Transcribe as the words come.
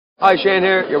Hi, Shane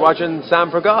here. You're watching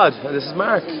Sam for God, and this is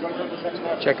Mark.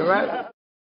 Check her out.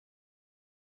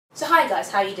 So hi guys,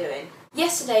 how are you doing?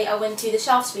 Yesterday I went to the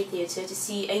Shaftesbury Theatre to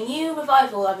see a new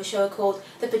revival of a show called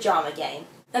The Pajama Game.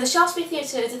 Now the Shaftesbury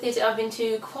Theatre is a theatre I've been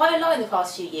to quite a lot in the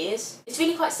past few years. It's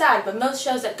really quite sad, but most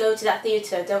shows that go to that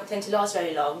theatre don't tend to last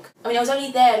very long. I mean, I was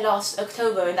only there last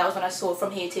October and that was when I saw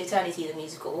From Here to Eternity, the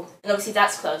musical. And obviously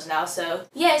that's closed now, so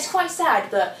yeah, it's quite sad,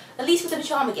 but at least with The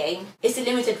Pajama Game, it's a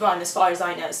limited run as far as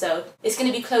I know, so it's going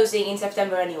to be closing in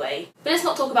September anyway. But let's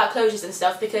not talk about closures and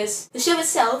stuff because the show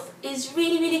itself is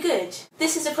really good.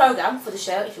 This is a programme for the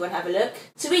show if you want to have a look.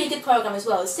 It's a really good programme as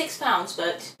well. It's £6,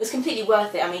 but it's completely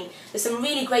worth it. I mean, there's some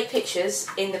really great pictures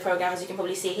in the programme, as you can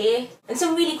probably see here, and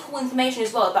some really cool information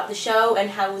as well about the show and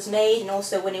how it was made, and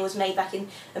also when it was made back in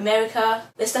America.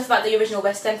 There's stuff about the original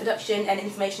West End production and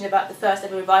information about the first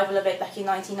ever revival of it back in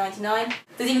 1999.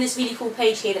 There's even this really cool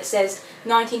page here that says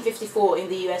 1954 in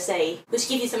the USA, which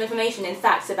gives you some information and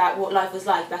facts about what life was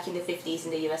like back in the 50s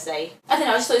in the USA. I don't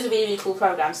know, I just thought it was a really cool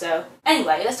programme. So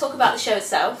anyway, let's talk about the show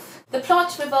itself. The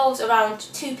plot revolves around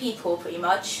two people, pretty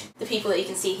much. The people that you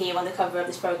can see here on the cover of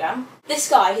this programme. This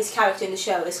guy, his character in the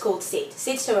show, is called Sid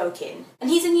Sorokin. And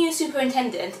he's a new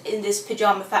superintendent in this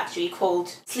pyjama factory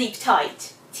called Sleep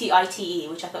Tight, T-I-T-E,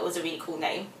 which I thought was a really cool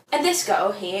name. And this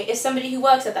girl here is somebody who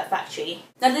works at that factory.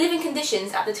 Now the living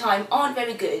conditions at the time aren't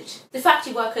very good. The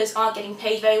factory workers aren't getting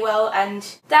paid very well, and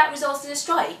that results in a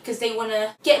strike because they want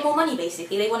to get more money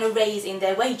basically. They want to raise in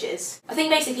their wages. I think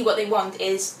basically what they want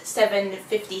is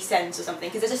 7.50 cents or something,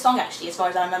 because there's a song actually, as far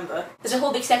as I remember. There's a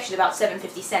whole big section about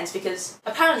 7.50 cents because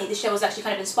apparently the show was actually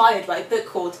kind of inspired by a book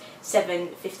called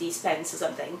 7.50 pence or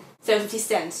something. 7.50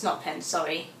 cents, not pence,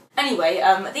 sorry. Anyway,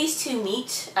 these two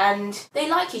meet and they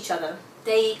like each other.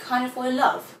 They kind of fall in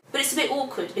love. But it's a bit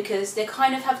awkward because they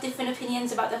kind of have different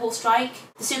opinions about the whole strike.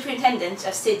 The superintendent,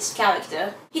 of Sid's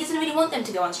character, he doesn't really want them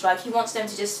to go on strike. He wants them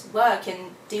to just work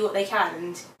and do what they can.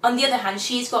 And on the other hand,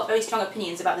 she's got very strong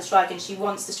opinions about the strike and she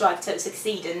wants the strike to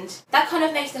succeed. And that kind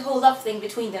of makes the whole love thing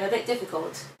between them a bit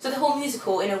difficult. So the whole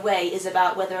musical, in a way, is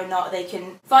about whether or not they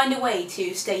can find a way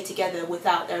to stay together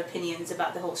without their opinions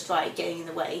about the whole strike getting in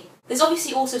the way. There's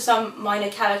obviously also some minor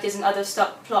characters and other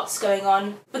plots going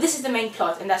on, but this is the main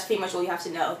plot and that's pretty much all you have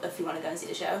to know if you want to go and see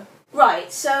the show.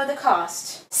 Right, so the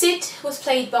cast. Sid was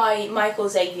played by Michael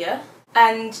Xavier,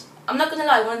 and I'm not gonna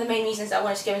lie, one of the main reasons I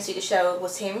wanted to go and see the show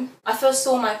was him. I first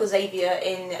saw Michael Xavier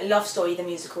in Love Story, the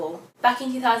musical, back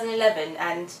in 2011,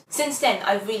 and since then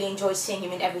I've really enjoyed seeing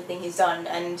him in everything he's done,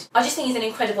 and I just think he's an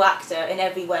incredible actor in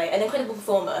every way, an incredible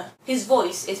performer. His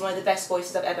voice is one of the best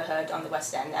voices I've ever heard on the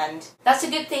West End, and that's a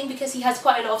good thing because he has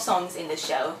quite a lot of songs in this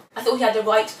show. I thought he had the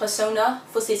right persona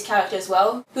for Sid's character as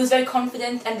well. He was very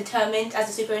confident and determined as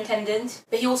a superintendent,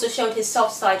 but he also showed his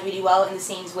soft side really well in the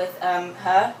scenes with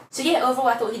her. So yeah, overall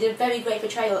I thought he did a very great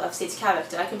portrayal of Sid's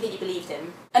character. I completely believed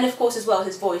him. And of course as well,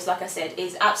 his voice, like I said,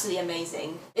 is absolutely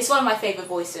amazing. It's one of my favourite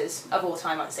voices of all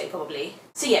time, I'd say, probably.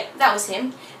 So yeah, that was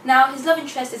him. Now, his love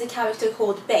interest is a character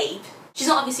called Babe. She's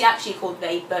not obviously actually called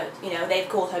Babe, but, you know, they've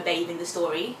called her Babe in the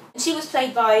story. And she was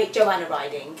played by Joanna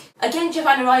Riding. Again,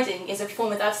 Joanna Riding is a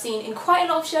performer that I've seen in quite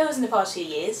a lot of shows in the past few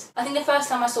years. I think the first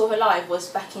time I saw her live was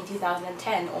back in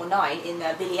 2010 or 9 in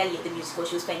Billy Elliot, the musical.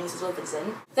 She was playing Mrs.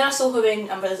 Wilkinson. Then I saw her in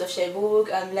Umbrellas of Cherbourg,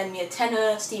 Lend Me a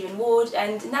Tenor, Stephen Ward,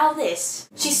 and now this.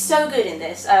 She's so good in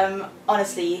this,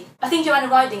 honestly. I think Joanna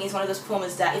Riding is one of those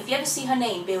performers that if you ever see her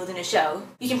name billed in a show,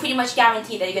 you can pretty much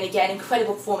guarantee that you're going to get an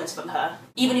incredible performance from her.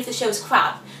 Even if the show's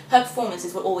crap, her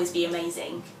performances will always be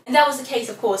amazing. And that was the case,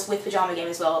 of course, with Pajama Game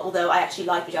as well, although I actually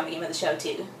like Pajama Game at the show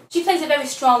too. She plays a very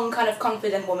strong, kind of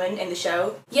confident woman in the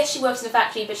show. Yes, she works in a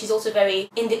factory, but she's also very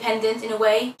independent in a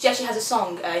way. She actually has a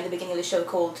song in the beginning of the show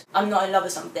called I'm Not in Love or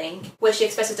something, where she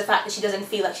expresses the fact that she doesn't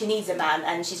feel like she needs a man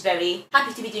and she's very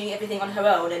happy to be doing everything on her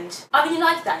own, and I really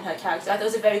liked that in her character. I thought it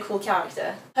was a very cool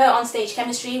character. Her on-stage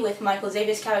chemistry with Michael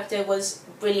Xavier's character was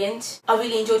brilliant. I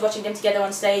really enjoyed watching them together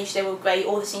on stage. They were great.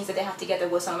 All the scenes that they had together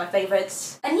were some of my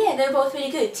favourites. And yeah, they were both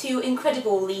really good. Two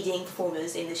incredible leading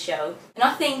performers in this show. And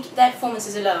I think their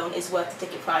performances alone is worth the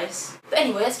ticket price. But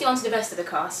anyway, let's get on to the rest of the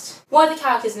cast. One of the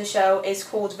characters in the show is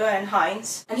called Vernon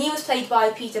Hines, and he was played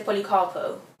by Peter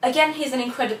Policarpo. Again, he's an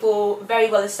incredible, very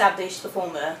well-established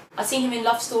performer. I've seen him in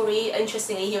Love Story.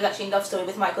 Interestingly, he was actually in Love Story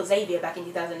with Michael Xavier back in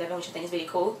 2011, which I think is really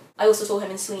cool. I also saw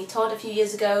him in Sweeney Todd a few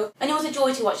years ago, and it was a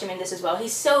joy to watch him in this as well.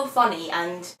 He's so funny,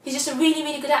 and he's just a really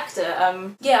good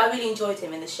actor. Yeah, I really enjoyed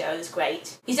him in this show. It was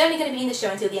great. He's only going to be in the show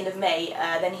until the end of May,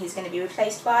 then he's going to be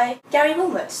replaced by Gary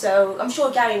Wilmot, so I'm sure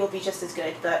Gary will be just as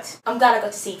good, but I'm glad I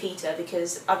got to see Peter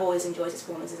because I've always enjoyed his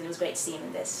performances and it was great to see him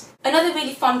in this. Another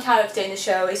really fun character in the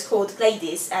show is called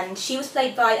Gladys, and she was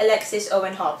played by Alexis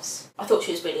Owen Hobbs. I thought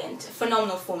she was brilliant. A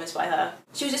phenomenal performance by her.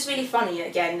 She was just really funny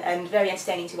again and very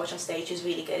entertaining to watch on stage. She was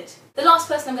really good. The last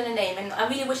person I'm going to name, and I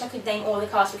really wish I could name all the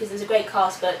cast because there's a great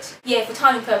cast, but yeah, for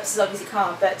timing purposes obviously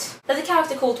can't, but there's a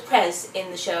character called Prez in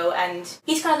the show, and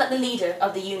he's kind of like the leader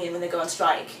of the union when they go on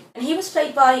strike. And he was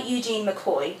played by Eugene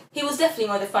McCoy. He was definitely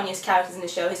one of the funniest characters in the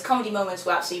show. His comedy moments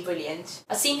were absolutely brilliant.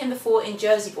 I've seen him before in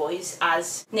Jersey Boys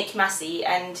as Nick Massey,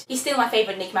 and he's still my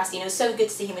favourite Nick Massey, and it was so good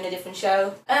to see him in a different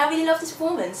show. And I really loved his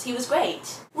performance. He was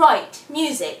great. Right,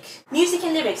 music. Music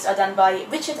and lyrics are done by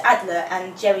Richard Adler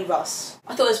and Jerry Ross.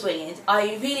 I thought it was brilliant.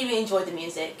 I really enjoyed the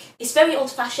music. It's very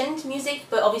old-fashioned music,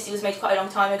 but obviously it was made quite a long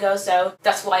time ago, so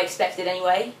that's what I expected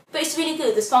anyway. But it's really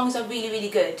good. The songs are really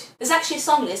good. There's actually a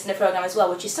song list in the programme as well,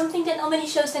 which is something that not many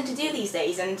shows tend to do these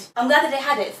days, and I'm glad that they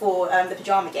had it for the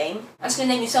Pajama game. I'm just going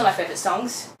to name you some of my favourite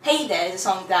songs. Hey There is a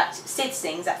song that Sid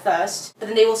sings at first, but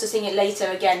then they also sing it later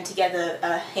again together,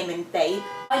 him and Babe.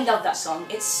 I love that song.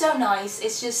 It's so nice.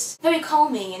 It's just very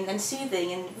calming and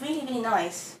soothing and really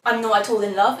nice. I'm Not At All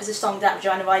In Love is a song that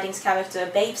Joanna Riding's character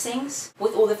Babe sings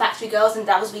with all the factory girls, and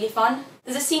that was really fun.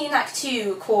 There's a scene in Act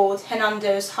 2 called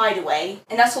Hernando's Hideaway,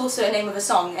 and that's also a name of a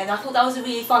song, and I thought that was a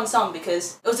really fun song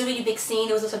because it was a really big scene,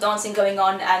 there was also dancing going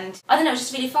on, and I don't know, it was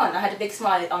just really fun. I had a big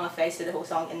smile on my face through the whole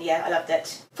song, and yeah, I loved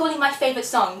it. Probably my favourite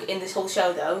song in this whole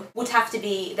show, though, would have to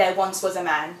be There Once Was a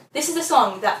Man. This is a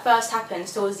song that first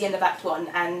happens towards the end of Act 1,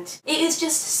 and it is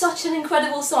just such an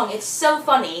incredible song. It's so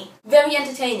funny, very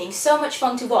entertaining, so much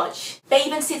fun to watch.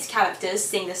 Babe and Sid's characters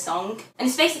sing this song, and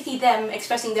it's basically them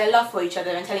expressing their love for each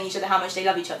other and telling each other how much they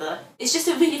love each other. It's just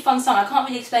a really fun song. I can't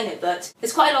really explain it, but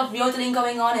there's quite a lot of yodeling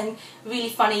going on and really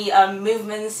funny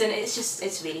movements, and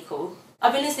it's really cool.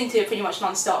 I've been listening to it pretty much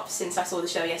non-stop since I saw the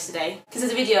show yesterday, because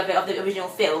there's a video of it, of the original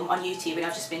film on YouTube, and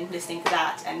I've just been listening to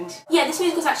that, and yeah, this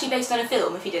musical's actually based on a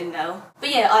film, if you didn't know.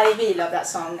 But yeah, I really love that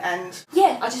song, and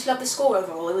yeah, I just love the score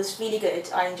overall. It was really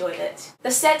good. I enjoyed it. The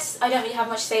sets, I don't really have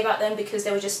much to say about them because they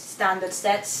were just standard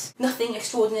sets. Nothing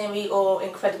extraordinary or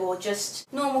incredible,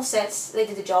 just normal sets. They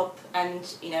did the job,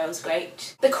 and you know, it was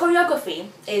great. The choreography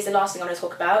is the last thing I want to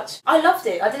talk about. I loved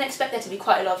it. I didn't expect there to be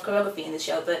quite a lot of choreography in the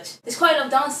show, but there's quite a lot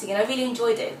of dancing, and I really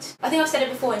enjoyed it. I think I've said it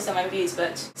before in some of my reviews,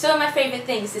 but some of my favourite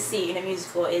things to see in a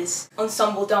musical is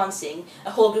ensemble dancing,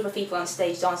 a whole group of people on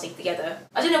stage dancing together.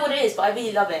 I don't know what it is, but I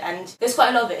really love it, and there's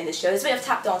quite a lot of it in this show. There's a bit of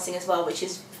tap dancing as well, which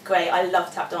is great. I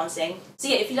love tap dancing. So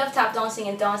yeah, if you love tap dancing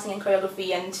and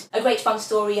choreography and a great fun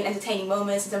story and entertaining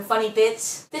moments and some funny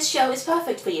bits, this show is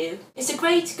perfect for you. It's a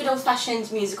great, good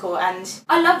old-fashioned musical, and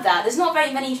I love that. There's not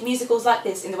very many musicals like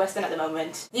this in the West End at the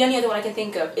moment. The only other one I can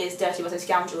think of is Dirty Rotten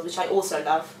Scoundrels, which I also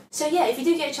love. So yeah, if you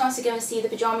do get a chance to go and see the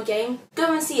Pajama game,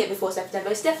 go and see it before September.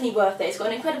 It's definitely worth it. It's got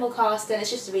an incredible cast and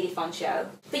it's just a really fun show.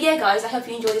 But yeah guys, I hope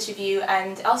you enjoyed this review,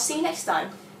 and I'll see you next time.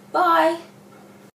 Bye!